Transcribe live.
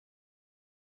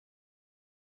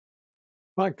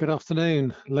Right, good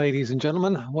afternoon, ladies and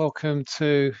gentlemen. Welcome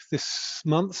to this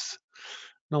month's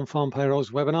Non-Farm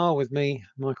Payrolls webinar with me,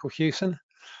 Michael Hewson,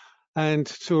 and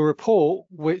to a report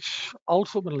which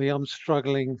ultimately I'm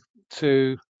struggling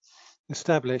to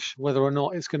establish whether or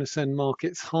not it's going to send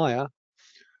markets higher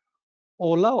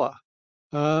or lower.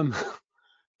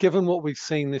 Given what we've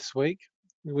seen this week,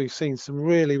 we've seen some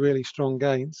really strong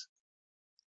gains.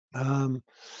 We've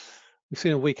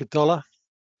seen a weaker dollar,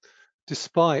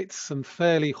 despite some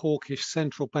fairly hawkish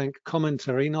central bank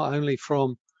commentary, not only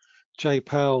from Jay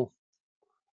Powell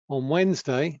on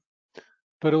Wednesday,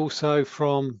 but also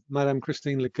from Madame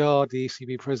Christine Lagarde, the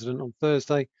ECB president, on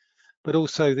Thursday, but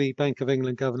also the Bank of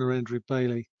England Governor Andrew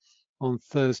Bailey on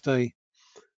Thursday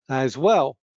as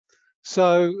well.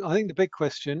 So I think the big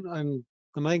question, and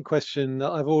the main question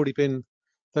that has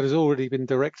already been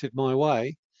directed my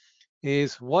way,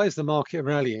 is why is the market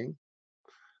rallying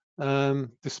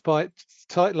despite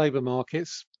tight labour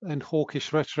markets and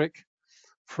hawkish rhetoric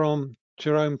from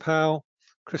Jerome Powell,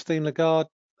 Christine Lagarde,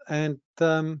 and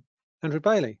Andrew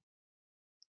Bailey?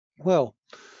 Well,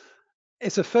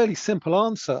 it's a fairly simple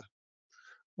answer.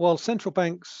 While central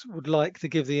banks would like to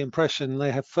give the impression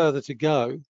they have further to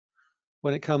go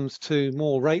when it comes to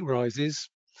more rate rises,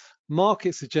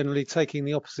 markets are generally taking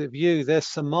the opposite view. They're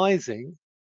surmising,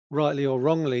 rightly or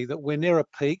wrongly, that we're near a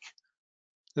peak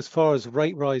as far as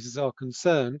rate rises are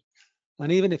concerned.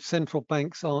 And even if central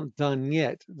banks aren't done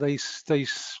yet, they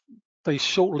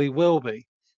shortly will be.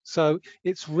 So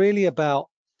it's really about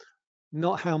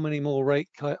not how many more rate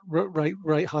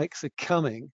hikes are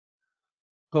coming,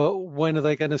 but when are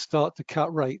they going to start to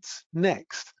cut rates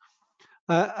next?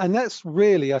 And that's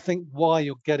really, I think, why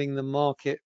you're getting the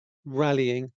market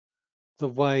rallying the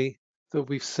way that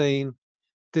we've seen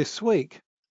this week.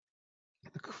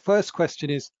 The first question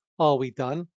is, are we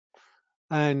done?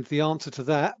 And the answer to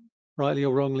that, rightly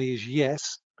or wrongly, is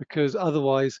yes, because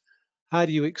otherwise, how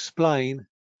do you explain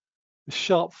the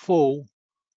sharp fall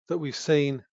that we've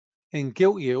seen in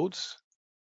gilt yields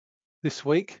this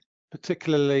week,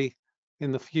 particularly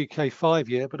in the UK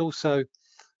 5-year, but also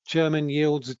German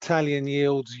yields, Italian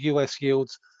yields, US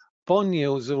yields, bond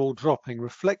yields are all dropping,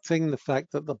 reflecting the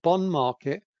fact that the bond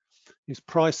market is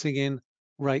pricing in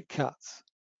rate cuts.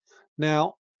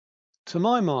 Now, to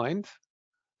my mind,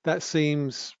 that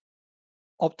seems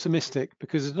optimistic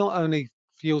because it's not only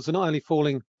yields are not only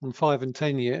falling on 5 and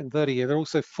 10-year and 30-year, they're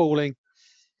also falling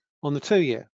on the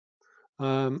 2-year.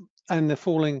 And they're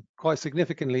falling quite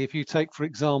significantly. If you take, for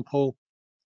example,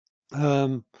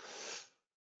 the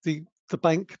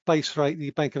bank base rate, the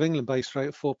Bank of England base rate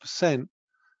of 4%,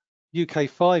 UK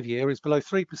 5-year is below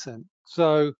 3%.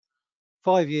 So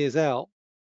 5 years out,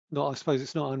 I suppose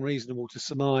it's not unreasonable to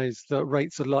surmise that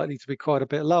rates are likely to be quite a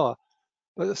bit lower,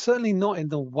 but certainly not in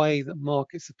the way that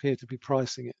markets appear to be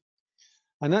pricing it.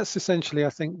 And that's essentially, I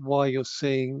think, why you're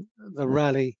seeing the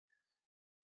rally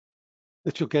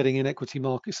that you're getting in equity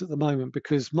markets at the moment,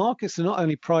 because markets are not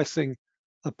only pricing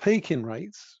a peak in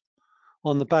rates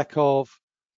on the back of,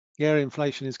 yeah,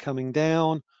 inflation is coming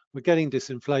down, we're getting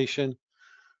disinflation.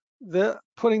 They're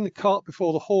putting the cart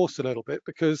before the horse a little bit,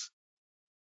 because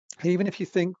even if you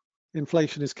think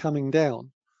inflation is coming down,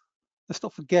 let's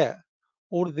not forget,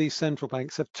 all of these central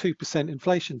banks have 2%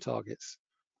 inflation targets.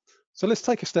 So let's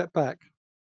take a step back.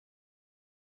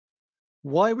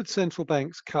 Why would central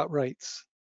banks cut rates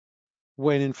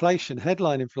when inflation,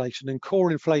 headline inflation, and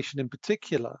core inflation in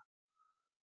particular,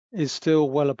 is still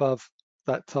well above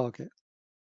that target?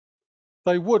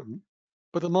 They wouldn't,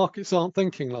 but the markets aren't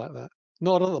thinking like that.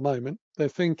 Not at the moment. They're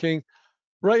thinking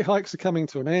rate hikes are coming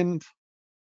to an end,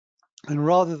 and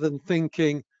rather than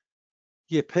thinking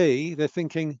yippee, they're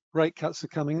thinking rate cuts are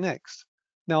coming next.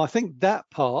 Now, I think that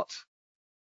part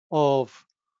of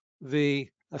the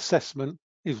assessment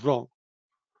is wrong.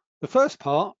 The first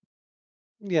part,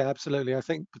 yeah, absolutely. I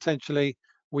think potentially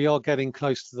we are getting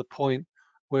close to the point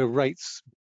where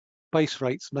base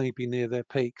rates may be near their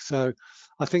peak. So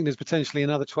I think there's potentially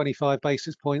another 25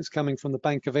 basis points coming from the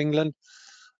Bank of England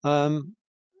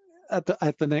at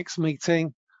the next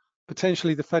meeting.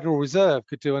 Potentially the Federal Reserve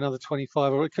could do another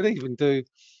 25, or it could even do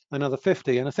another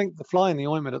 50. And I think the fly in the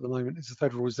ointment at the moment is the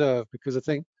Federal Reserve, because I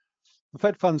think the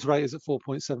Fed funds rate is at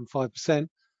 4.75%.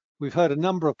 We've heard a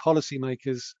number of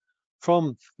policymakers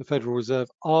from the Federal Reserve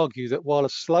argue that while a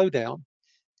slowdown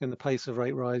in the pace of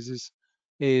rate rises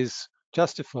is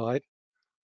justified,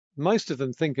 most of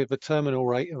them think of a terminal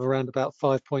rate of around about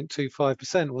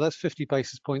 5.25%. Well, that's 50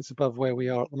 basis points above where we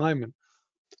are at the moment.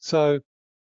 So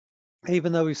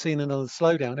even though we've seen another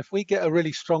slowdown, if we get a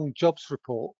really strong jobs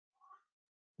report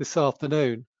this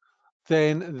afternoon,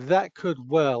 then that could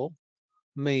well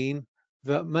mean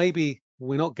that maybe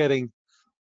we're not getting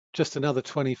just another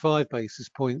 25 basis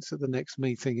points at the next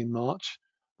meeting in March,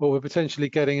 but we're potentially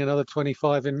getting another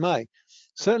 25 in May.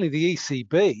 Certainly the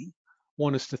ECB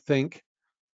want us to think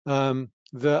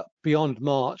that beyond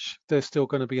March, they're still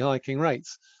going to be hiking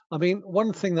rates. I mean,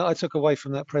 one thing that I took away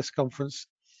from that press conference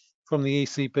from the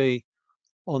ECB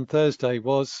on Thursday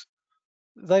was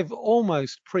they've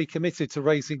almost pre-committed to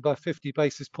raising by 50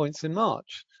 basis points in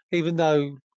March, even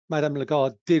though Madame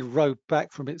Lagarde did row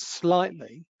back from it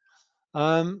slightly.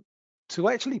 To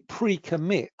actually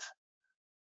pre-commit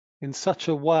in such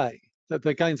a way that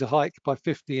they're going to hike by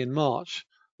 50 in March,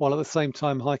 while at the same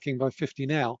time hiking by 50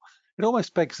 now, it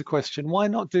almost begs the question, why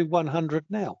not do 100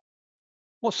 now?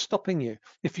 What's stopping you?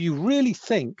 If you really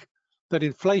think that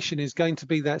inflation is going to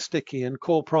be that sticky and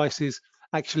core prices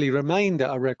actually remained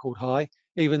at a record high,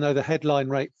 even though the headline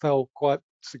rate fell quite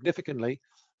significantly,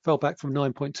 fell back from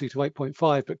 9.2 to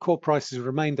 8.5, but core prices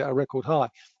remained at a record high.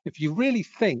 If you really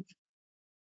think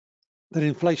that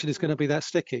inflation is going to be that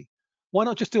sticky, why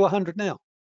not just do 100 now?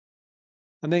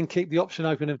 And then keep the option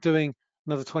open of doing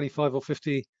another 25 or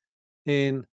 50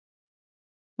 in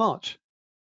March.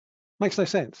 Makes no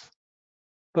sense.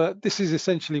 But this is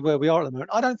essentially where we are at the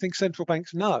moment. I don't think central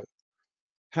banks know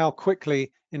how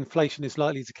quickly inflation is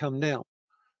likely to come down.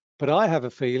 But I have a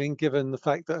feeling, given the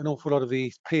fact that an awful lot of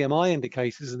the PMI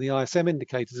indicators and the ISM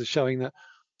indicators are showing that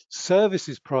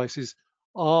services prices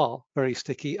are very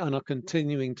sticky and are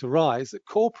continuing to rise, that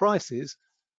core prices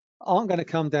aren't going to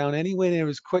come down anywhere near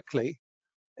as quickly,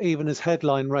 even as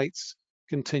headline rates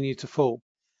continue to fall.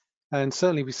 And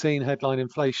certainly we've seen headline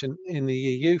inflation in the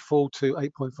EU fall to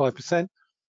 8.5%.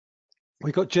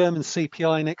 We've got German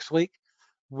CPI next week.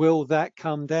 Will that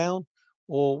come down,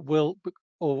 or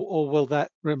will that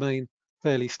remain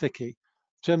fairly sticky?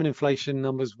 German inflation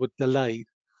numbers were delayed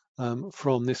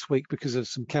from this week because of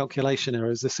some calculation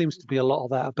errors. There seems to be a lot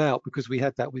of that about because we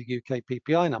had that with UK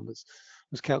PPI numbers.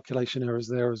 There's calculation errors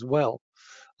there as well.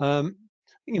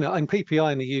 You know, and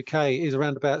PPI in the UK is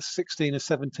around about 16 or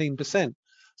 17%.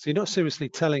 So you're not seriously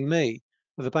telling me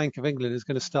that the Bank of England is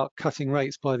going to start cutting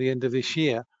rates by the end of this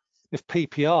year if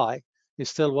PPI is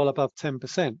still well above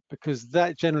 10%, because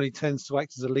that generally tends to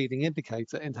act as a leading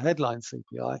indicator into headline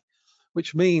CPI,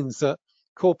 which means that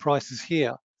core prices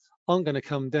here aren't going to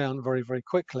come down very, very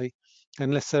quickly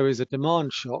unless there is a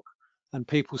demand shock and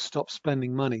people stop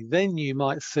spending money. Then you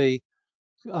might see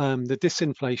the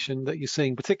disinflation that you're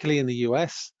seeing, particularly in the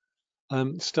US,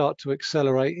 start to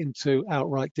accelerate into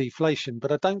outright deflation.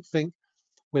 But I don't think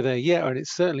we're there yet, and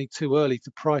it's certainly too early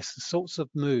to price the sorts of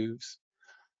moves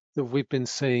that we've been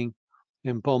seeing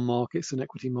in bond markets and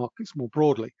equity markets more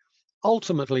broadly.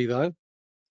 Ultimately, though,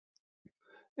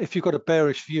 if you've got a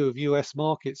bearish view of US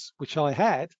markets, which I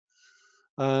had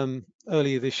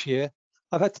earlier this year,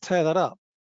 I've had to tear that up.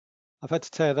 I've had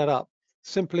to tear that up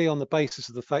simply on the basis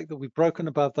of the fact that we've broken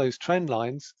above those trend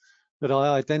lines that I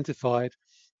identified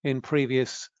in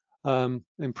previous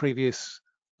webinars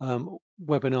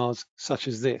such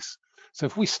as this. So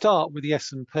if we start with the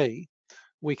S&P,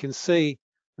 we can see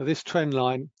that this trend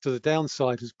line to the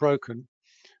downside has broken.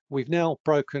 We've now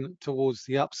broken towards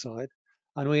the upside,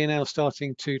 and we are now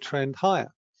starting to trend higher.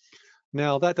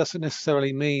 Now, that doesn't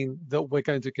necessarily mean that we're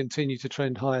going to continue to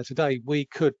trend higher today. We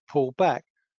could pull back,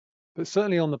 but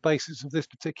certainly on the basis of this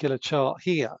particular chart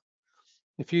here,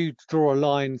 if you draw a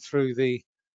line through the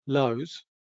lows,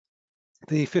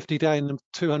 the 50-day and the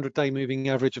 200-day moving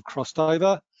average have crossed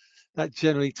over. That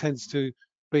generally tends to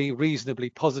be reasonably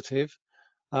positive.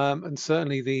 And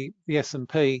certainly the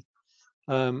S&P,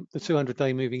 the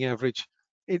 200-day moving average,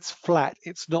 it's flat.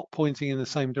 It's not pointing in the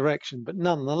same direction, but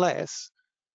nonetheless,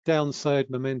 downside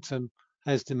momentum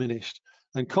has diminished.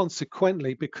 And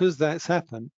consequently, because that's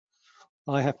happened,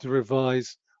 I have to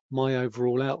revise my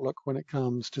overall outlook when it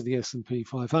comes to the S&P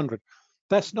 500.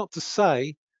 That's not to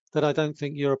say that I don't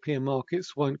think European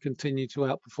markets won't continue to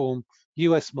outperform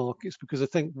US markets, because I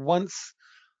think once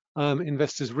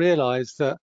investors realize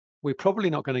that we're probably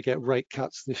not going to get rate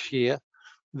cuts this year,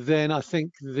 then I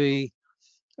think the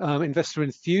investor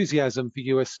enthusiasm for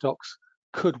US stocks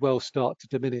could well start to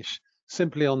diminish,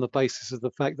 simply on the basis of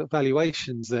the fact that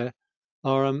valuations there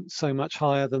are so much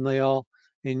higher than they are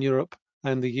in Europe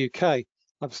and the UK.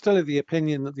 I'm still of the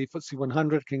opinion that the FTSE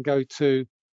 100 can go to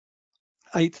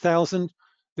 8,000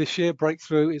 this year, break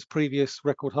through its previous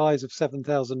record highs of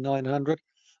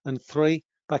 7,903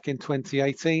 back in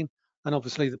 2018, and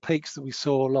obviously the peaks that we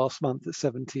saw last month at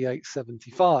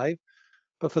 78.75.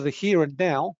 But for the here and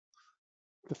now,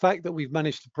 the fact that we've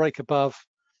managed to break above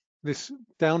this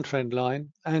downtrend line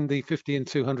and the 50 and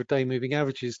 200-day moving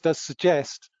averages does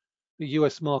suggest the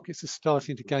US markets are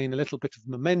starting to gain a little bit of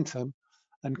momentum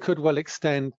and could well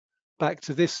extend back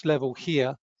to this level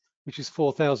here which is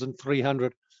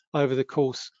 4,300 over the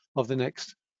course of the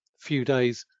next few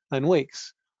days and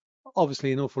weeks.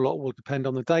 Obviously, an awful lot will depend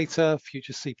on the data,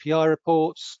 future CPI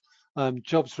reports,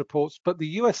 jobs reports, but the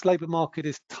US labour market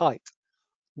is tight.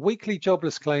 Weekly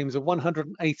jobless claims are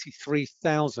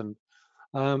 183,000.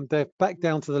 They're back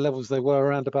down to the levels they were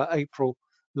around about April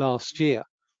last year.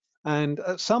 And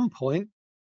at some point,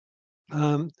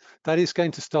 that is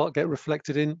going to start get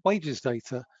reflected in wages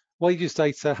data. Wages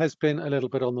data has been a little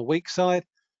bit on the weak side.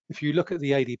 If you look at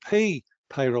the ADP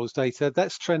payrolls data,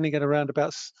 that's trending at around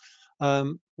about,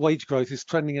 wage growth is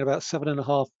trending at about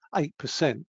 7.5%,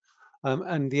 8%.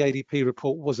 And the ADP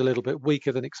report was a little bit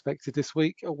weaker than expected this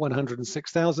week at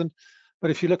 106,000. But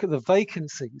if you look at the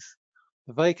vacancies,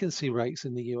 the vacancy rates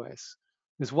in the US,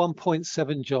 there's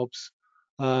 1.7 jobs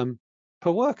per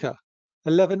worker.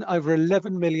 Over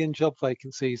 11 million job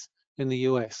vacancies in the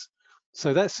US.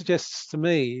 So that suggests to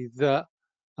me that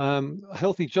a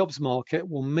healthy jobs market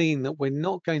will mean that we're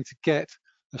not going to get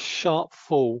a sharp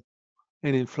fall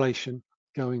in inflation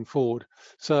going forward.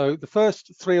 So the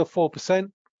first 3 or 4%,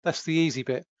 that's the easy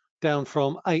bit, down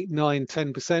from 8, 9,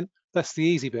 10%, that's the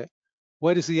easy bit.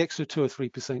 Where does the extra 2 or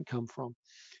 3% come from?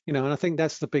 And I think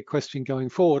that's the big question going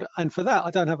forward. And for that, I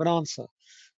don't have an answer.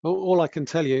 All I can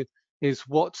tell you is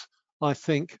what I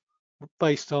think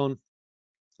based on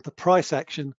the price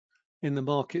action in the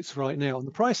markets right now. And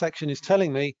the price action is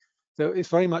telling me that it's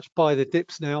very much buy the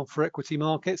dips now for equity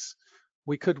markets.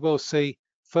 We could well see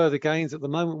further gains. At the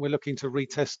moment, we're looking to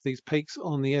retest these peaks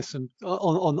on the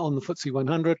on the FTSE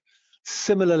 100.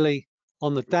 Similarly,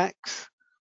 on the DAX,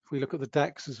 if we look at the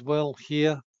DAX as well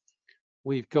here,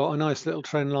 we've got a nice little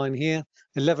trend line here,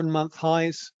 11-month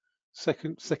highs,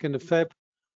 2nd of Feb.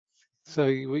 So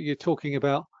you're talking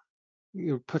about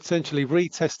potentially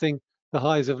retesting the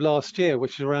highs of last year,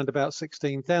 which is around about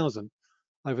 16,000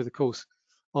 over the course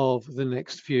of the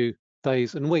next few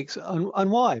days and weeks.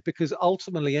 And why? Because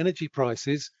ultimately energy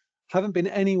prices haven't been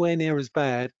anywhere near as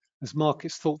bad as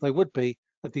markets thought they would be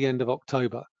at the end of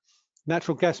October.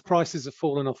 Natural gas prices have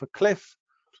fallen off a cliff.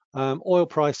 Oil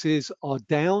prices are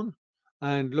down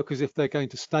and look as if they're going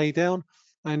to stay down.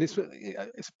 And it's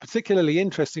particularly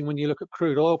interesting when you look at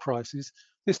crude oil prices.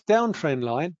 This downtrend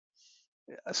line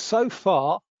so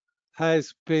far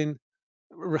has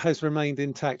remained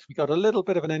intact. We got a little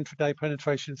bit of an intraday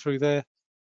penetration through there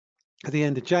at the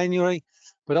end of January,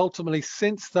 but ultimately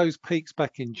since those peaks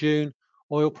back in June,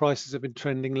 oil prices have been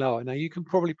trending lower. Now you can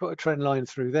probably put a trend line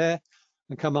through there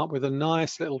and come up with a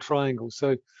nice little triangle.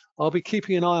 So I'll be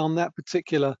keeping an eye on that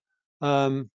particular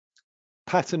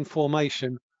pattern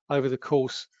formation over the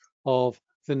course of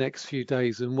the next few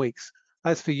days and weeks.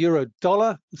 As for euro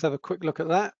dollar, let's have a quick look at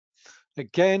that.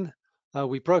 Again,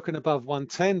 we've broken above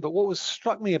 110, but what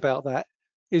struck me about that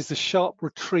is the sharp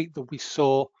retreat that we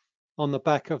saw on the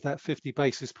back of that 50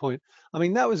 basis point. I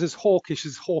mean, that was as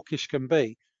hawkish can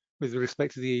be with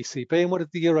respect to the ECB. And what did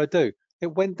the euro do?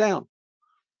 It went down.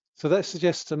 So that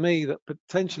suggests to me that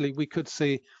potentially we could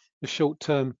see the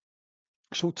short-term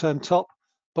top,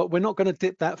 but we're not going to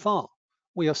dip that far.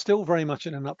 We are still very much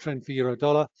in an uptrend for euro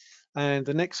dollar, and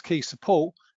the next key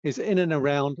support is in and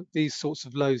around these sorts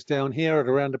of lows down here at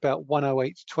around about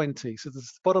 108.20. So the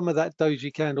bottom of that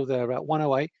doji candle there, about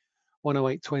 108,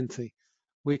 108.20.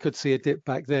 We could see a dip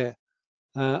back there.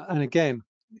 And again,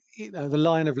 the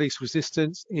line of least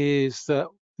resistance is that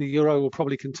the euro will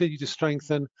probably continue to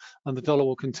strengthen and the dollar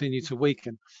will continue to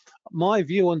weaken. My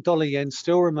view on dollar yen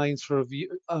still remains for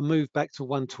a move back to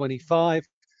 125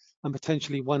 and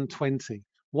potentially 120.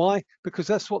 Why? Because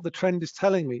that's what the trend is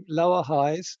telling me, lower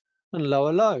highs and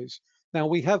lower lows. Now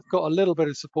we have got a little bit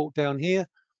of support down here,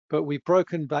 but we've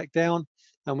broken back down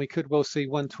and we could well see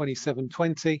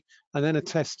 127.20 and then a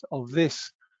test of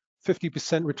this 50%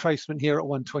 retracement here at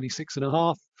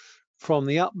 126.5 from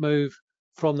the up move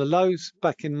from the lows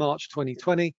back in March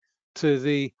 2020 to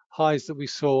the highs that we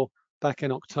saw back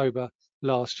in October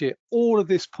last year. All of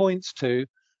this points to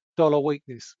dollar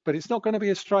weakness, but it's not going to be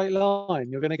a straight line.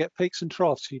 You're going to get peaks and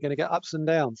troughs. You're going to get ups and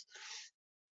downs.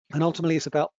 And ultimately, it's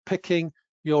about picking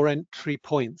your entry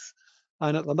points.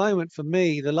 And at the moment, for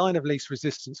me, the line of least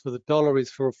resistance for the dollar is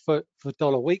for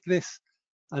dollar weakness.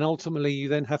 And ultimately, you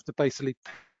then have to basically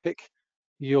pick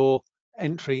your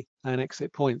entry and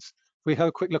exit points. We have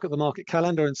a quick look at the market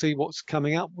calendar and see what's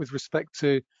coming up with respect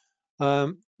to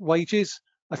wages.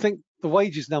 I think the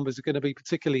wages numbers are going to be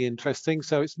particularly interesting.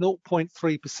 So it's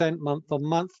 0.3% month on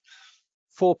month,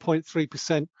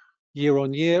 4.3% year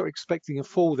on year, expecting a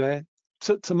fall there.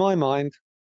 To my mind,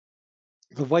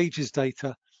 the wages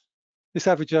data this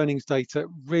average earnings data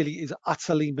really is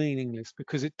utterly meaningless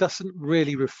because it doesn't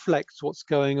really reflect what's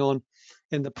going on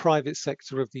in the private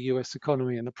sector of the US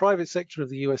economy. And the private sector of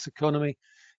the US economy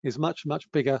is much,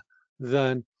 much bigger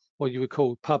than what you would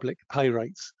call public pay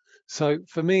rates. So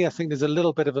for me, I think there's a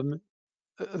little bit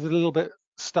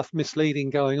stuff misleading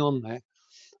going on there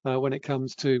when it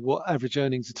comes to what average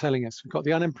earnings are telling us. We've got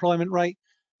the unemployment rate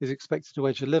is expected to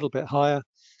edge a little bit higher.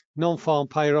 Non-farm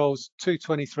payrolls,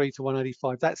 223 to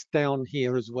 185. That's down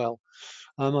here as well.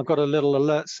 I've got a little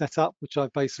alert set up, which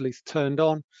I've basically turned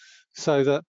on so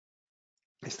that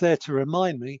it's there to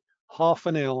remind me half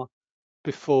an hour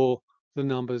before the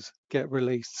numbers get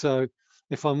released. So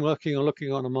if I'm working or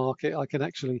looking on a market, I can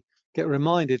actually get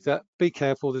reminded that be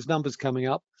careful, there's numbers coming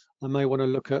up. I may want to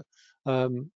look at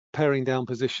paring down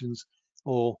positions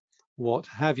or what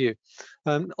have you.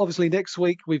 Obviously next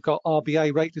week we've got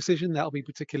RBA rate decision. That'll be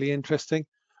particularly interesting,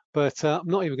 but I'm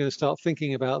not even going to start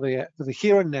thinking about the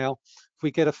here and now. If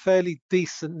we get a fairly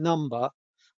decent number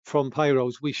from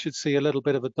payrolls, we should see a little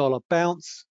bit of a dollar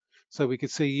bounce. So we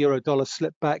could see euro dollar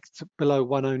slip back to below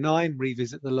 109,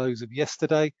 revisit the lows of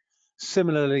yesterday.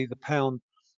 Similarly, the pound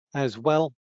as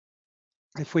well.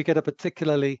 If we get a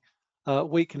particularly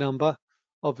weak number,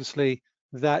 obviously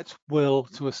that will,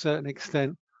 to a certain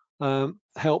extent,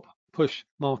 help push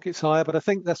markets higher. But I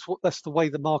think that's the way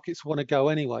the markets want to go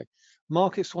anyway.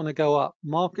 Markets want to go up.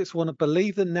 Markets want to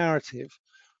believe the narrative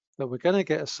that we're going to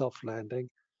get a soft landing,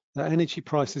 that energy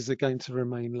prices are going to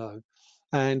remain low,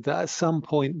 and that at some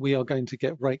point we are going to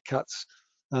get rate cuts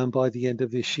by the end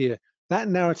of this year. That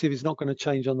narrative is not going to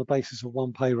change on the basis of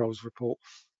one payrolls report.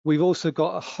 We've also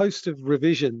got a host of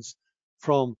revisions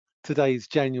from today's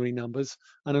January numbers,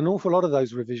 and an awful lot of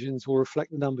those revisions will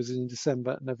reflect the numbers in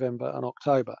December, November, and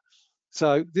October.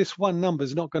 So this one number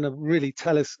is not going to really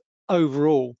tell us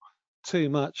overall too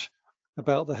much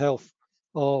about the health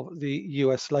of the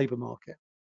US labour market.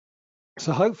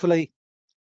 So hopefully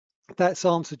that's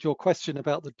answered your question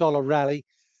about the dollar rally,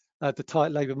 the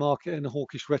tight labour market, and the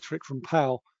hawkish rhetoric from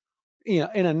Powell. You know,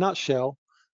 in a nutshell,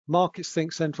 markets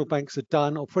think central banks are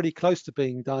done or pretty close to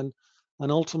being done,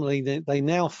 and ultimately they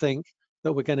now think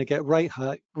that we're going to get rate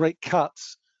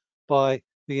cuts by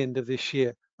the end of this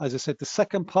year. As I said, the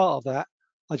second part of that,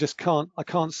 I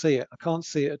can't see it. I can't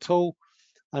see it at all.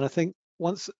 And I think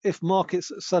if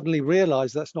markets suddenly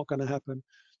realize that's not going to happen,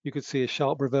 you could see a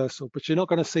sharp reversal, but you're not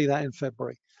going to see that in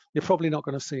February. You're probably not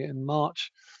going to see it in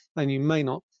March, and you may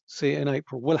not see it in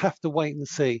April. We'll have to wait and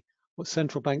see what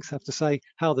central banks have to say,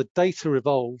 how the data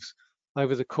evolves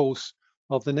over the course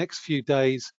of the next few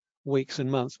days, weeks,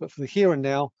 and months. But for the here and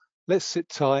now, let's sit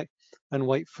tight and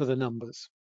wait for the numbers.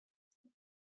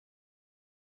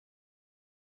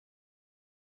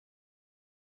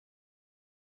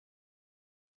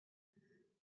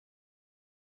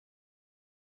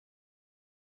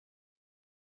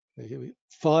 Here we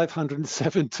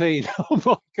 517. Oh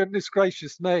my goodness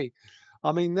gracious me.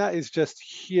 I mean, that is just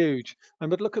huge. And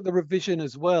but look at the revision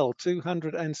as well,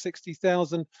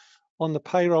 260,000 on the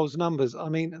payrolls numbers. I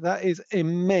mean, that is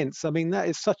immense. I mean, that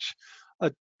is such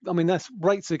a, I mean, that's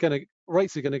rates are going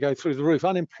to go through the roof.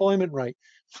 Unemployment rate,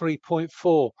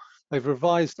 3.4. They've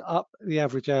revised up the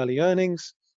average hourly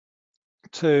earnings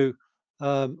to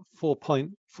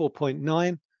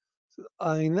 4.9.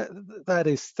 I mean, that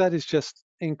is just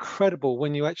incredible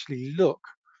when you actually look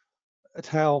at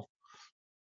how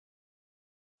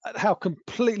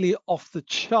completely off the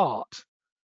chart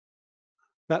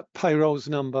that payrolls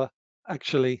number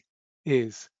actually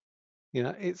is. You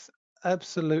know, it's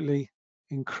absolutely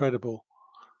incredible.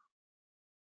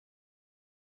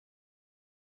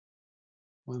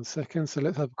 1 second, so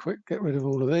let's have a quick get rid of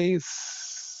all of these.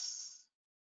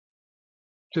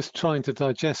 Just trying to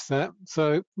digest that.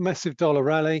 So massive dollar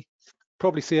rally.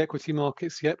 Probably see equity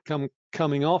markets yet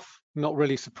coming off. Not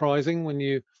really surprising when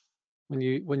you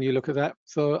look at that.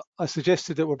 So I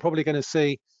suggested that we're probably going to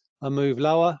see a move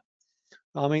lower.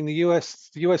 I mean, the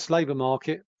US labor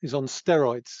market is on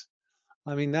steroids.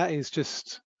 I mean, that is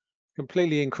just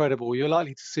completely incredible. You're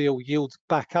likely to see all yields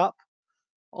back up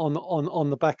on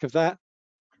the back of that,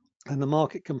 and the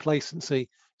market complacency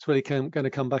is really going to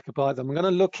come back and bite them. I'm going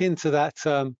to look into that.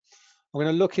 I'm going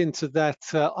to look into that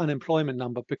unemployment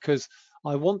number because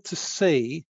I want to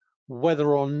see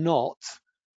whether or not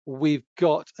we've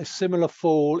got a similar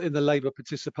fall in the labour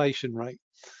participation rate.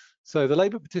 So the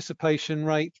labour participation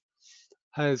rate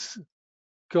has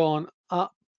gone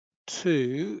up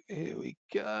to, here we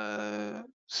go,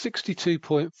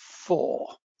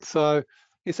 62.4. So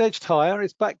it's edged higher.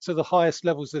 It's back to the highest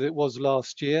levels that it was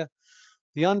last year.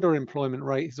 The underemployment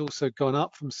rate has also gone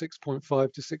up from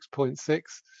 6.5 to 6.6,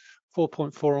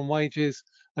 4.4 on wages,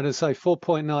 and as I say,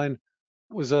 4.9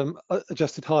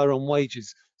 adjusted higher on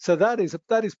wages. So that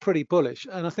is pretty bullish,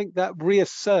 and I think that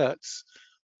reasserts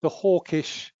the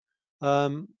hawkish,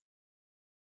 the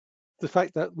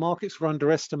fact that markets were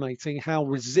underestimating how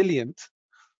resilient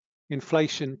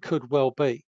inflation could well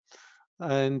be,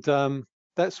 and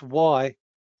that's why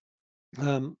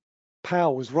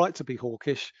Powell was right to be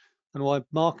hawkish, and why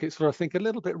markets were, I think, a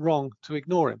little bit wrong to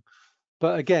ignore him.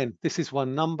 But again, this is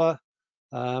one number.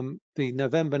 The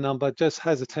November number does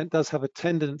have a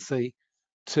tendency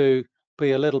to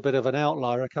be a little bit of an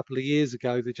outlier. A couple of years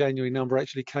ago, the January number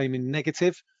actually came in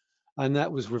negative, and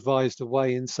that was revised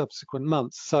away in subsequent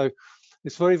months. So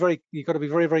it's you've got to be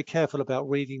very, very careful about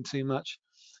reading too much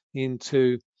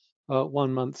into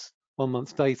 1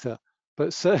 month's data.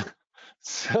 But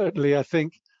certainly, I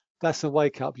think that's a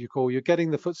wake-up call. You're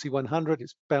getting the FTSE 100;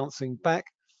 it's bouncing back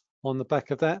on the back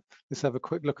of that. Let's have a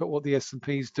quick look at what the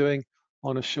S&P is doing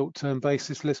on a short-term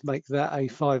basis. Let's make that a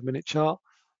 5-minute chart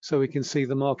so we can see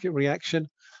the market reaction.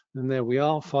 And there we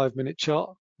are, 5-minute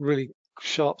chart, really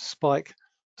sharp spike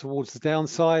towards the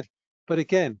downside. But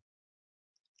again,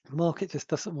 the market just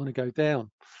doesn't want to go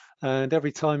down. And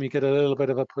every time you get a little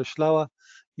bit of a push lower,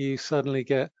 you suddenly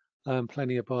get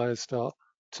plenty of buyers start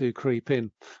to creep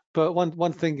in. But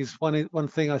one thing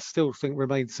I still think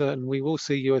remains certain: we will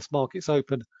see US markets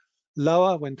open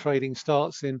lower when trading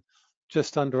starts in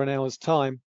just under an hour's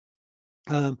time,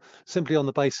 simply on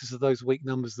the basis of those weak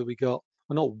numbers that we got.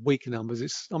 Well, not weak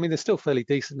numbers. I mean, they're still fairly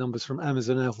decent numbers from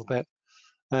Amazon, Alphabet,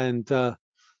 and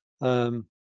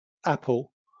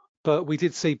Apple. But we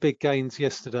did see big gains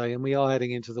yesterday, and we are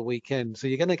heading into the weekend. So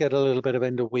you're going to get a little bit of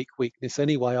end of week weakness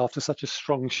anyway after such a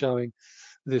strong showing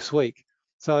this week.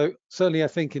 So certainly, I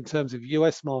think in terms of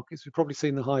US markets, we've probably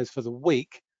seen the highs for the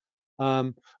week.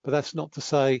 But that's not to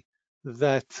say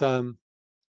that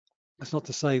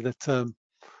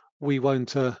we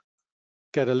won't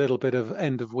get a little bit of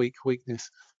end of week weakness.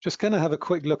 Just going to have a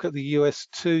quick look at the US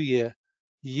 2-year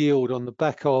yield on the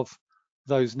back of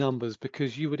those numbers,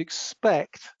 because you would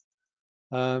expect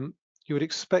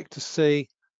to see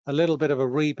a little bit of a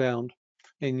rebound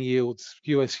in yields,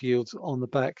 US yields, on the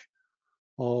back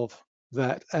of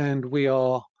that. And we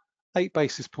are 8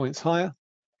 basis points higher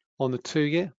on the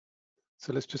 2-year.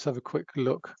 So let's just have a quick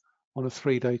look on a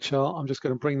 3-day chart. I'm just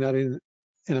going to bring that in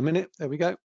a minute. There we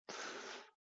go.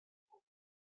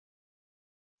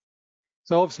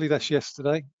 So obviously that's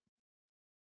yesterday,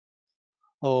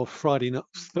 or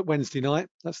Wednesday night.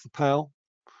 That's the Powell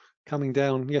coming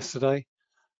down yesterday,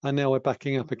 and now we're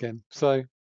backing up again. So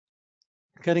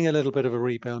getting a little bit of a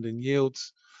rebound in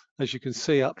yields. As you can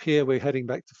see up here, we're heading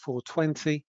back to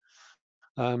 420.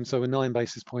 So we're 9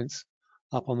 basis points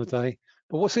up on the day.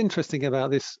 But what's interesting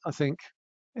about this, I think,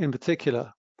 in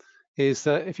particular, is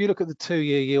that if you look at the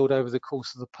 2-year yield over the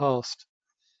course of the past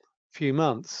few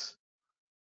months,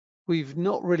 we've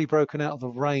not really broken out of the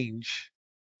range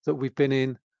that we've been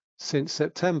in since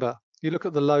September. You look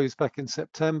at the lows back in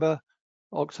September,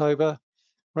 October,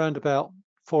 around about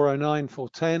 409,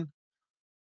 410.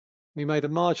 We made a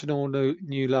marginal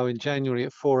new low in January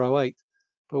at 408,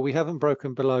 but we haven't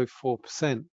broken below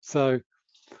 4%. So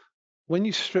when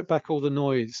you strip back all the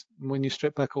noise, when you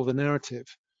strip back all the narrative,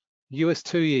 US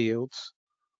 2-year yields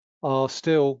are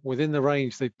still within the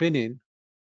range they've been in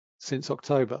since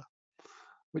October,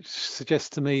 which suggests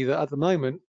to me that at the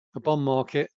moment, the bond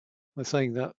market, they're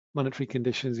saying that monetary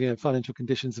conditions, financial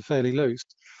conditions are fairly loose.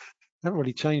 They haven't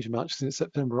really changed much since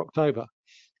September, October.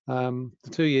 The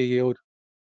 2-year yield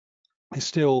is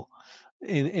still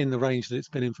in the range that it's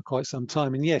been in for quite some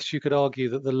time. And yes, you could argue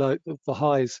that the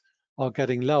highs are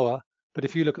getting lower, but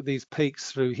if you look at these peaks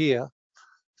through here,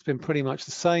 it's been pretty much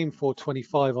the same: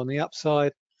 425 on the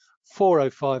upside,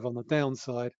 405 on the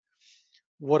downside.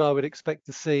 What I would expect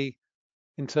to see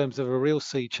in terms of a real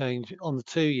sea change on the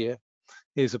 2-year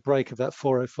is a break of that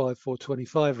 405,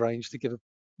 425 range to give a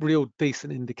real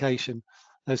decent indication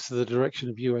as to the direction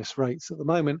of US rates. At the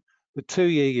moment, the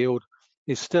 2-year yield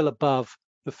is still above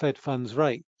the Fed funds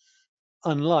rate,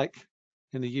 unlike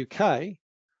in the UK,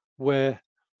 where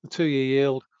the 2-year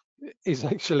yield is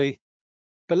actually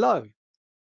below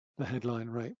the headline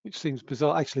rate, which seems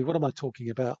bizarre. Actually, what am I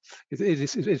talking about?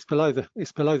 It's below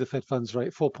the Fed funds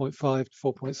rate, 4.5 to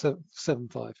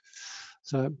 4.75.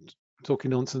 So I'm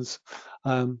talking nonsense.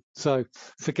 So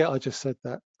forget I just said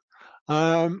that.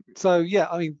 So yeah,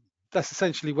 I mean, that's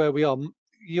essentially where we are.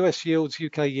 US yields,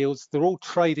 UK yields, they're all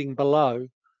trading below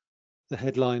the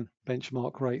headline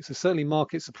benchmark rate. So certainly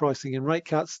markets are pricing in rate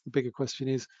cuts. The bigger question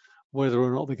is whether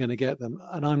or not they're going to get them.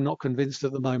 And I'm not convinced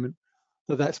at the moment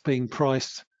that that's being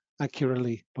priced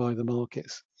accurately by the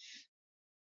markets.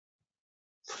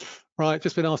 Right,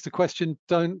 just been asked a question.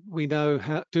 Do we know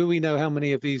how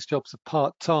many of these jobs are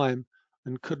part-time?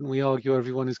 And couldn't we argue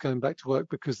everyone is going back to work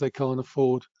because they can't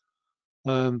afford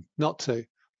not to?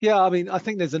 Yeah, I mean, I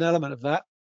think there's an element of that,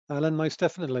 Alan, most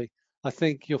definitely. I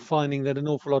think you're finding that an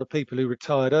awful lot of people who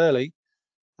retired early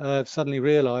suddenly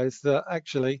realised that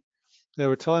actually their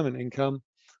retirement income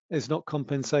is not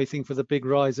compensating for the big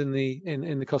rise in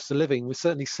the cost of living. We're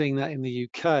certainly seeing that in the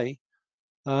UK.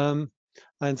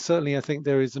 And certainly I think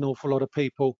there is an awful lot of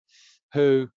people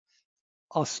who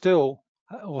are still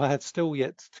or had still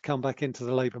yet to come back into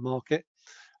the labour market.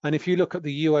 And if you look at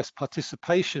the US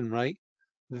participation rate,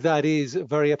 that is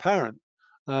very apparent.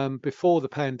 Before the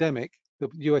pandemic, the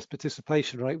US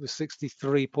participation rate was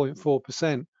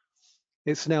 63.4%.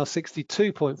 It's now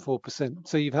 62.4%.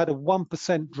 So you've had a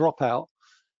 1% dropout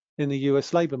in the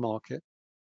US labour market.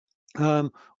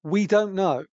 We don't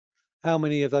know how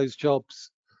many of those jobs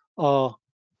are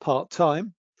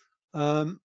part-time,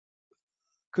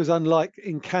 because unlike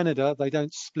in Canada, they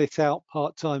don't split out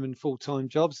part-time and full-time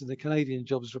jobs. In the Canadian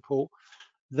jobs report,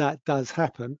 that does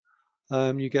happen.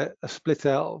 You get a split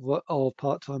out of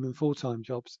part-time and full-time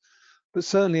jobs. But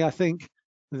certainly I think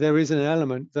there is an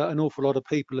element that an awful lot of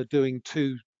people are doing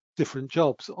two different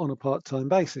jobs on a part-time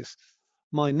basis.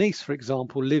 My niece, for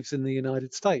example, lives in the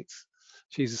United States.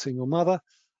 She's a single mother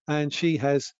and she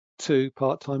has two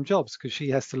part-time jobs because she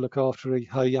has to look after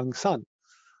her young son.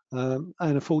 And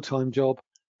a full-time job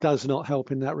does not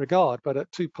help in that regard. But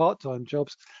at two part-time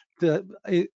jobs,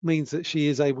 it means that she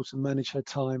is able to manage her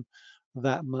time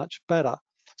that much better.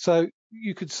 So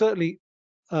you could certainly,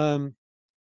 you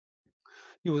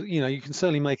can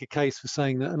certainly make a case for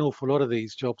saying that an awful lot of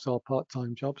these jobs are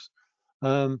part-time jobs,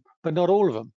 but not all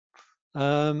of them.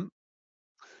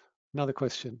 Another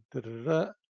question.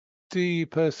 Do you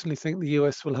personally think the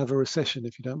US will have a recession,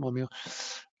 if you don't mind me?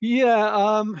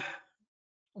 Yeah,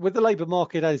 with the labour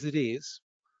market as it is,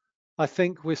 I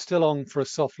think we're still on for a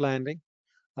soft landing.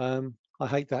 I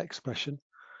hate that expression,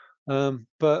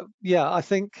 but yeah, I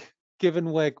think given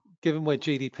where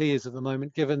GDP is at the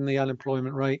moment, given the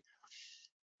unemployment rate,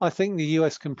 I think the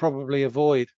US can probably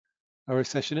avoid a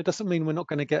recession. It doesn't mean we're not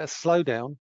going to get a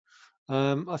slowdown.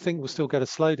 I think we'll still get a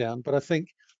slowdown, but I think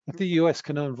if the US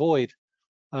can avoid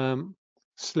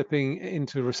slipping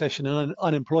into a recession and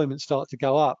unemployment start to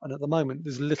go up, and at the moment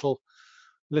there's little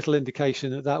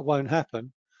indication that that won't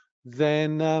happen,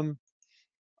 then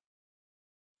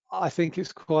I think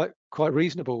it's quite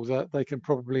reasonable that they can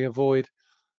probably avoid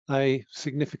a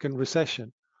significant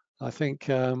recession. I think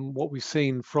what we've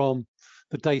seen from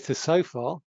the data so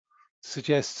far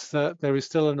suggests that there is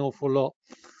still an awful lot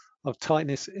of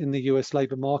tightness in the US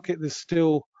labour market. There's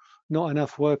still not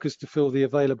enough workers to fill the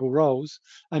available roles.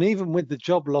 And even with the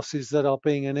job losses that are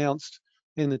being announced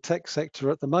in the tech sector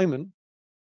at the moment,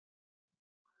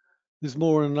 there's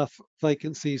more than enough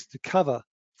vacancies to cover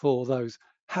for those.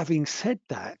 Having said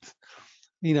that,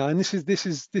 and this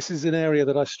is an area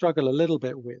that I struggle a little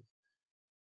bit with.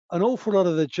 An awful lot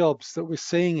of the jobs that we're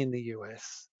seeing in the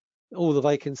US, all the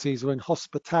vacancies are in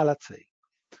hospitality,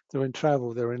 they're in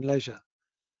travel, they're in leisure.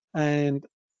 And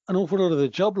an awful lot of the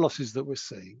job losses that we're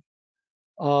seeing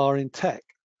are in tech.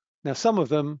 Now, some of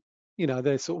them,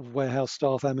 they're sort of warehouse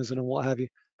staff, Amazon and what have you,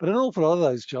 but an awful lot of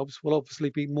those jobs will obviously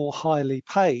be more highly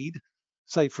paid,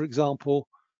 say, for example,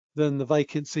 than the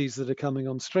vacancies that are coming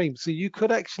on stream. So you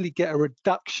could actually get a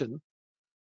reduction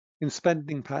in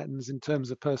spending patterns in terms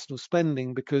of personal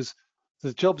spending because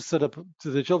the jobs that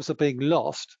are being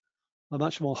lost are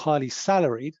much more highly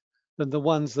salaried than the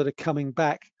ones that are coming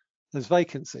back as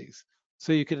vacancies.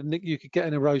 So you could get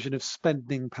an erosion of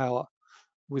spending power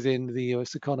within the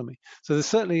US economy. So there's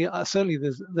certainly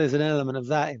there's an element of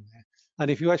that in there.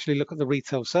 And if you actually look at the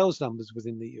retail sales numbers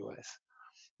within the US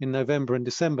in November and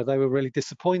December, they were really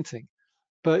disappointing.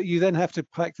 But you then have to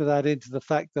factor that into the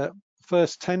fact that the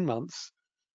first 10 months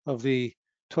of the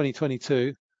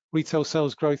 2022 retail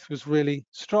sales growth was really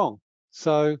strong.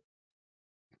 So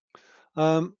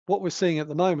what we're seeing at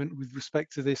the moment with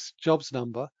respect to this jobs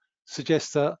number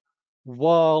suggests that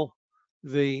while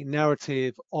the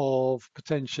narrative of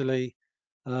potentially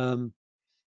a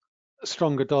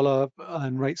stronger dollar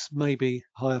and rates may be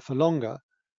higher for longer,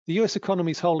 the US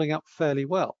economy is holding up fairly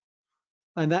well.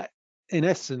 And that, in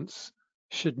essence,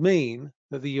 should mean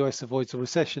that the US avoids a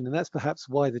recession. And that's perhaps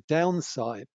why the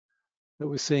downside that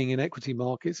we're seeing in equity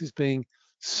markets is being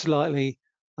slightly,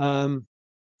 we're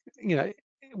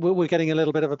getting a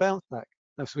little bit of a bounce back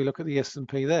as we look at the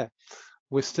S&P there.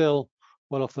 We're still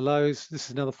well off the lows. This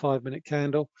is another 5-minute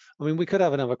candle. I mean, we could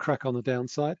have another crack on the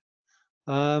downside,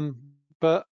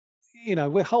 but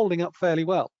we're holding up fairly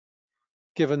well,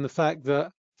 given the fact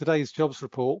that today's jobs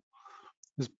report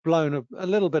has blown a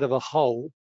little bit of a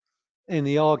hole in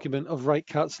the argument of rate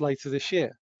cuts later this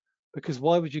year. Because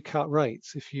why would you cut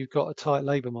rates if you've got a tight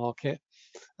labour market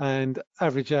and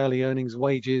average hourly earnings,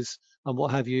 wages, and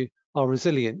what have you are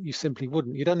resilient? You simply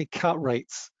wouldn't. You'd only cut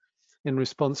rates in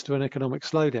response to an economic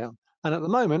slowdown. And at the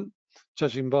moment,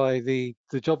 judging by the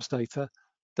jobs data,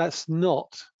 that's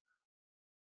not,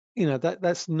 you know,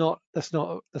 that's not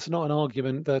an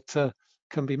argument that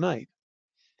can be made.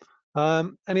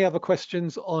 Any other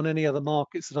questions on any other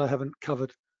markets that I haven't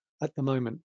covered at the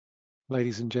moment,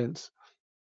 ladies and gents?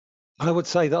 I would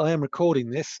say that I am recording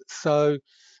this, so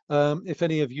if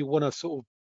any of you want to sort of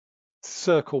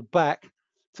circle back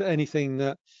to anything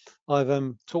that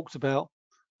I've talked about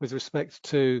with respect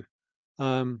to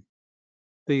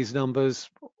these numbers,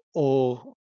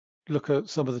 or look at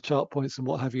some of the chart points and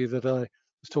what have you that I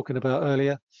was talking about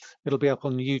earlier, it'll be up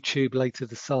on YouTube later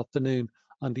this afternoon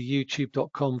under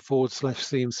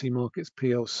youtube.com/CMC Markets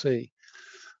PLC.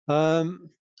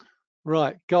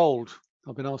 Right, gold.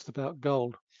 I've been asked about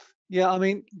gold. Yeah, I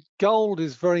mean, gold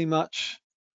is very much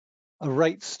a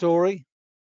rate story.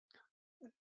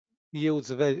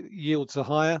 Yields are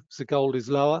higher, so gold is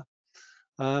lower.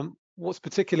 What's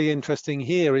particularly interesting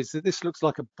here is that this looks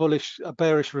like a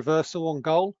bearish reversal on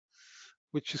gold,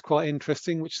 which is quite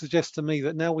interesting, which suggests to me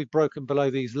that now we've broken below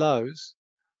these lows,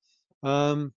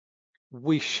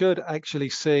 we should actually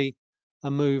see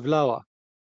a move lower.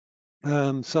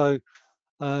 So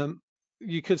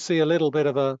you could see a little bit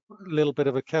of a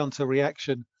counter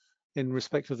reaction in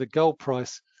respect of the gold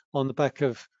price on the back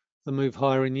of the move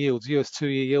higher in yields. US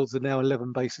 2-year yields are now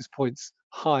 11 basis points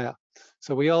higher.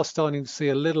 So we are starting to see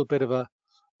a little bit of a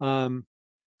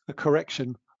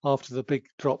correction after the big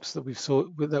drops that we've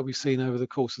seen over the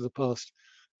course of the past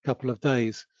couple of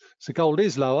days. So gold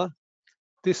is lower.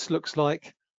 This looks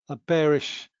like a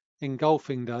bearish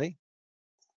engulfing day.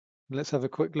 Let's have a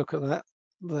quick look at that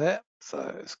there.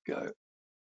 So let's go.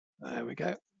 There we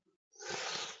go.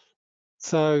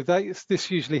 So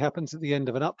this usually happens at the end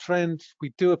of an uptrend.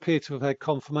 We do appear to have had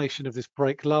confirmation of this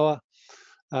break lower,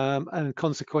 and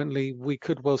consequently, we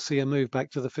could well see a move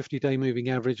back to the 50-day moving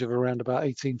average of around about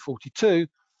 1842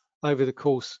 over the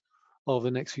course of the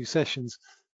next few sessions.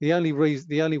 The only way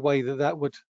that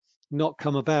would not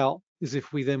come about is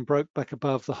if we then broke back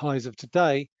above the highs of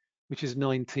today, which is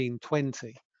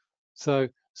 1920. So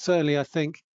certainly, I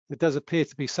think there does appear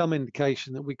to be some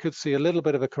indication that we could see a little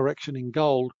bit of a correction in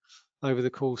gold over the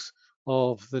course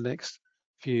of the next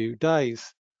few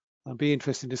days. It'll be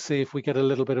interesting to see if we get a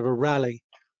little bit of a rally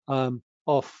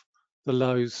off the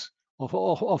lows,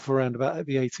 off around about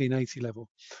the 1880 level.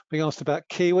 Being asked about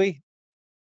Kiwi.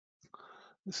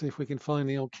 Let's see if we can find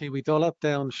the old Kiwi dollar,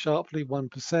 down sharply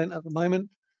 1% at the moment.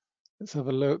 Let's have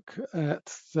a look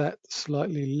at that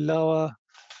slightly lower.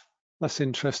 That's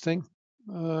interesting.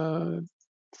 Let's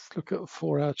look at a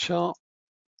 4-hour chart.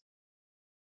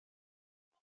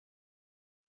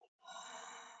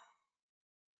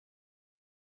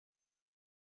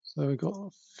 So we've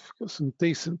got some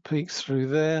decent peaks through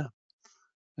there,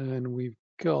 and we've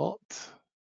got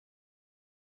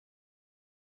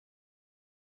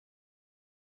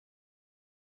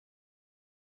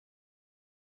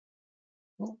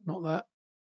oh, not that.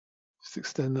 Just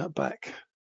extend that back.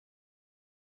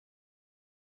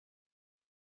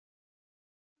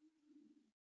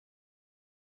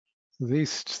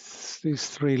 These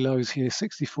three lows here: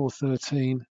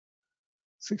 64.13,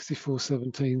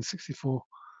 64.17, 64.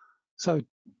 So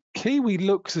Kiwi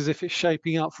looks as if it's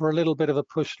shaping up for a little bit of a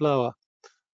push lower.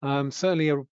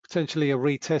 Certainly potentially a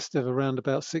retest of around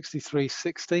about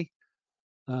 63.60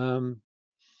 on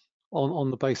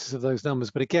the basis of those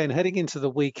numbers. But again, heading into the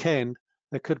weekend,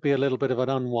 there could be a little bit of an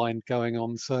unwind going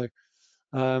on. So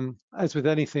as with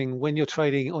anything, when you're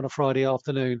trading on a Friday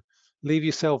afternoon, leave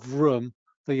yourself room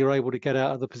that you're able to get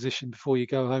out of the position before you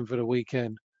go home for the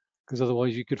weekend, because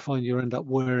otherwise you could find you end up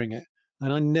wearing it.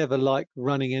 And I never like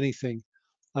running anything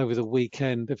over the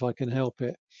weekend if I can help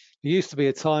it. There used to be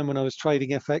a time when I was trading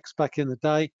FX back in the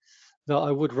day that I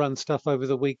would run stuff over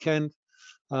the weekend.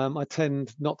 I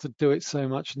tend not to do it so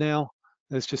much now.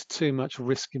 There's just too much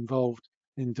risk involved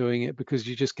in doing it because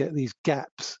you just get these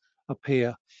gaps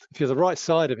appear. If you're the right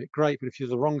side of it, great, but if you're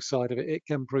the wrong side of it, it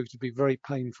can prove to be very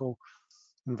painful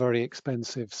and very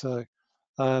expensive. So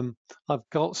I've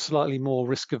got slightly more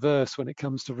risk averse when it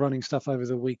comes to running stuff over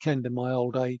the weekend in my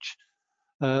old age.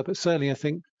 But certainly I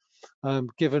think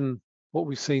given what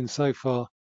we've seen so far,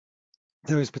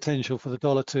 there is potential for the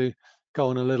dollar to go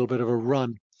on a little bit of a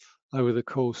run over the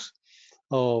course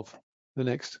of the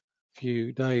next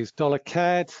few days. Dollar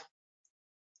CAD.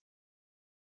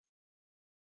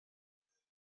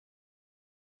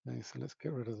 Okay, so let's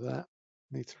get rid of that.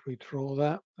 Need to redraw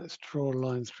that. Let's draw a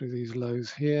line through these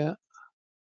lows here.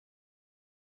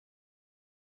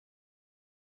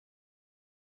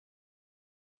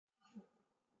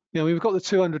 We've got the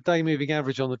 200-day moving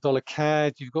average on the dollar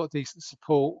CAD. You've got decent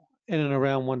support in and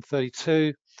around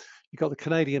 132. You've got the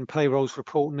Canadian payrolls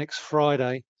report next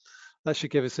Friday. That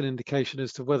should give us an indication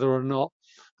as to whether or not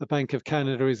the Bank of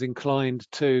Canada is inclined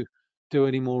to do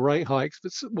any more rate hikes.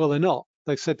 But, well, they're not.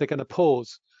 They've said they're going to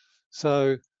pause.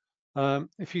 So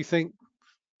if you think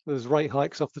there's rate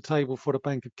hikes off the table for the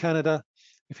Bank of Canada,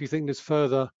 if you think there's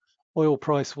further oil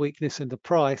price weakness in the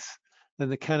price, then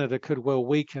the Canada could well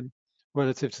weaken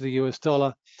relative to the US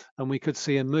dollar, and we could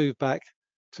see a move back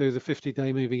to the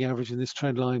 50-day moving average in this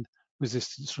trend line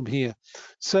resistance from here.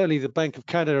 Certainly the Bank of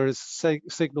Canada has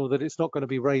signaled that it's not going to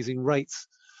be raising rates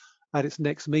at its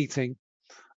next meeting,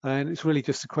 and it's really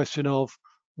just a question of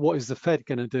what is the Fed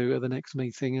going to do at the next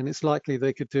meeting, and it's likely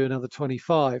they could do another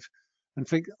 25. And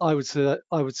I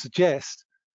would suggest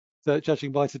that,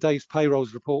 judging by today's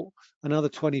payrolls report, another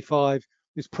 25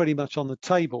 is pretty much on the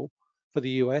table for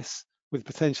the US, with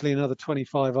potentially another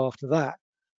 25 after that,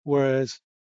 whereas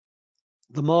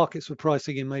the markets were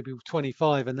pricing in maybe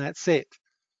 25 and that's it.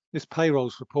 This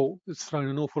payrolls report has thrown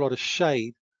an awful lot of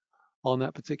shade on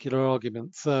that particular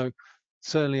argument. So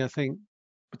certainly I think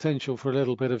potential for a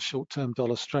little bit of short-term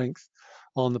dollar strength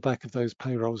on the back of those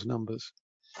payrolls numbers.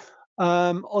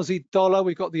 Aussie dollar,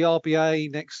 we've got the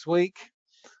RBA next week.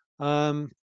 The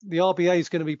RBA is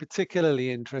going to be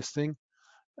particularly interesting,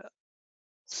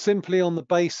 simply on the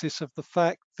basis of the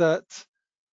fact that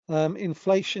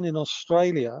inflation in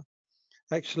Australia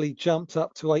actually jumped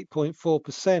up to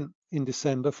 8.4% in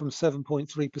December from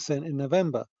 7.3% in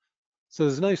November. So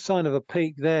there's no sign of a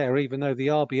peak there, even though the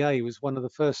RBA was one of the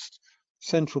first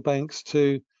central banks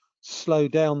to slow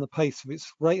down the pace of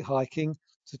its rate hiking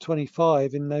to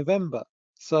 25 in November.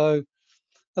 So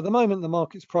at the moment, the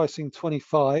market's pricing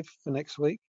 25 for next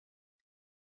week.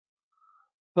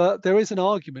 But there is an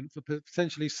argument for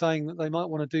potentially saying that they might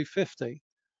want to do 50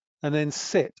 and then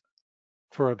sit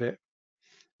for a bit,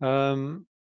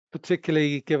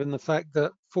 particularly given the fact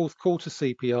that fourth quarter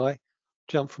CPI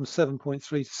jumped from 7.3 to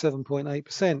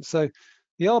 7.8%. So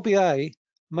the RBA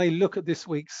may look at this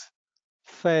week's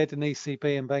Fed and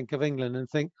ECB and Bank of England and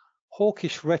think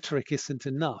hawkish rhetoric isn't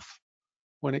enough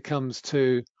when it comes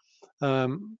to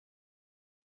forward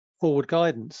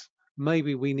guidance.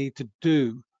 Maybe we need to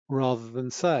do rather than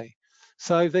say.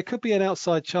 So there could be an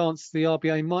outside chance the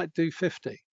RBA might do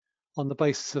 50 on the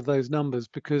basis of those numbers,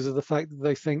 because of the fact that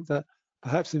they think that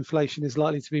perhaps inflation is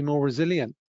likely to be more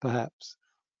resilient, perhaps.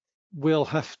 We'll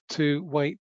have to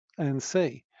wait and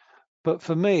see. But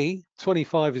for me,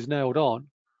 25 is nailed on.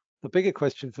 The bigger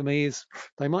question for me is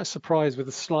they might surprise with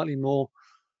a slightly more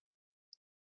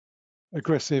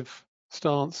aggressive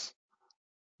stance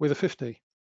with a 50.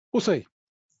 We'll see.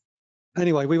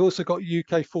 Anyway, we've also got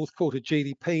UK fourth quarter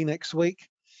GDP next week.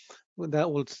 That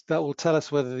will tell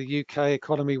us whether the UK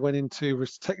economy went into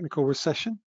technical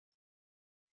recession.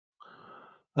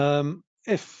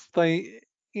 If the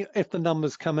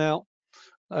numbers come out,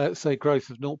 say growth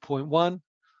of 0.1,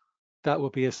 that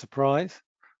would be a surprise.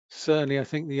 Certainly, I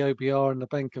think the OBR and the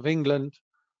Bank of England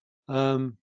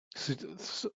have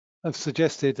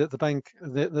suggested that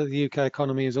the UK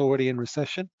economy is already in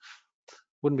recession.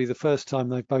 Wouldn't be the first time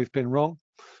they've both been wrong.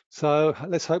 So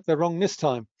let's hope they're wrong this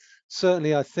time.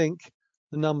 Certainly, I think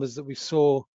the numbers that we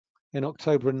saw in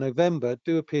October and November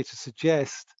do appear to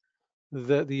suggest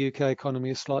that the UK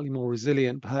economy is slightly more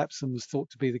resilient, perhaps, than was thought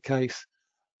to be the case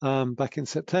back in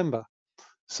September.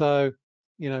 So,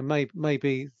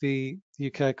 maybe the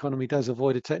UK economy does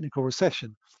avoid a technical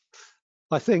recession.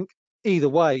 I think either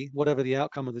way, whatever the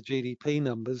outcome of the GDP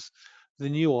numbers, the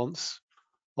nuance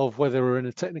of whether we're in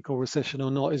a technical recession or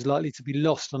not is likely to be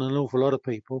lost on an awful lot of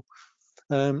people,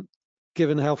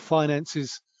 given how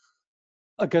finances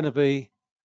are going to be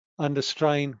under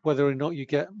strain, whether or not you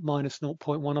get minus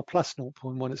 0.1 or plus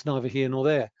 0.1. It's neither here nor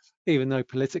there, even though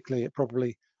politically it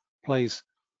probably plays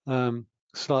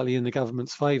slightly in the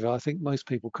government's favour. I think most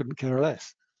people couldn't care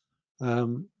less.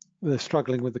 They're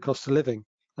struggling with the cost of living,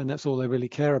 and that's all they really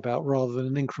care about, rather than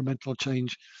an incremental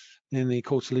change in the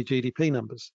quarterly GDP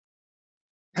numbers.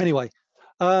 Anyway,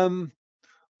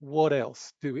 what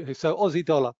else do we? So Aussie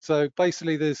dollar. So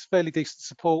basically, there's fairly decent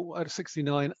support at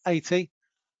 69.80.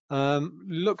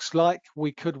 Looks like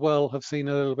we could well have seen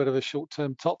a little bit of a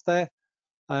short-term top there,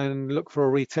 and look for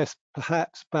a retest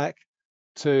perhaps back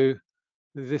to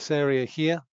this area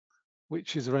here,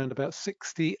 which is around about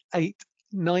 68.90,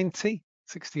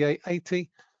 68.80,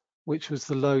 which was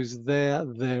the lows there,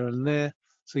 and there.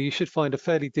 So you should find a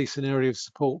fairly decent area of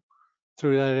support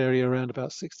through that area around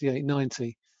about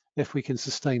 68.90 if we can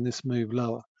sustain this move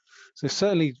lower. So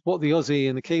certainly what the Aussie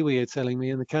and the Kiwi are telling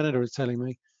me and the Canada are telling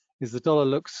me is the dollar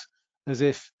looks as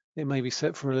if it may be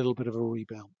set for a little bit of a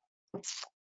rebound.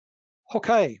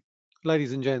 Okay,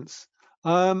 ladies and gents,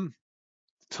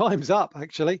 time's up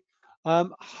actually.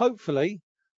 Hopefully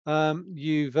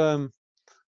you've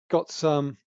got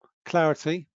some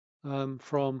clarity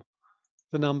from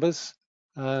the numbers.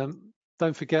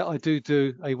 Don't forget I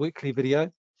do a weekly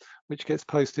video which gets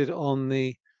posted on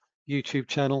the YouTube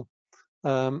channel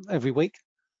every week.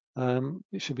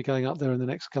 It should be going up there in the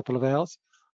next couple of hours.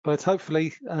 But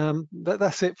hopefully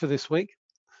that's it for this week.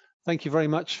 Thank you very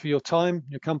much for your time,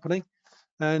 your company.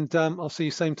 And I'll see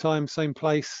you same time, same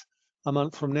place a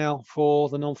month from now for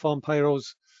the non-farm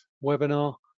payrolls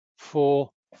webinar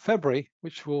for February,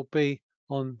 which will be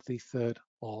on the 3rd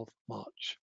of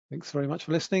March. Thanks very much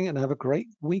for listening and have a great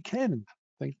weekend.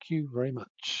 Thank you very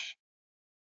much.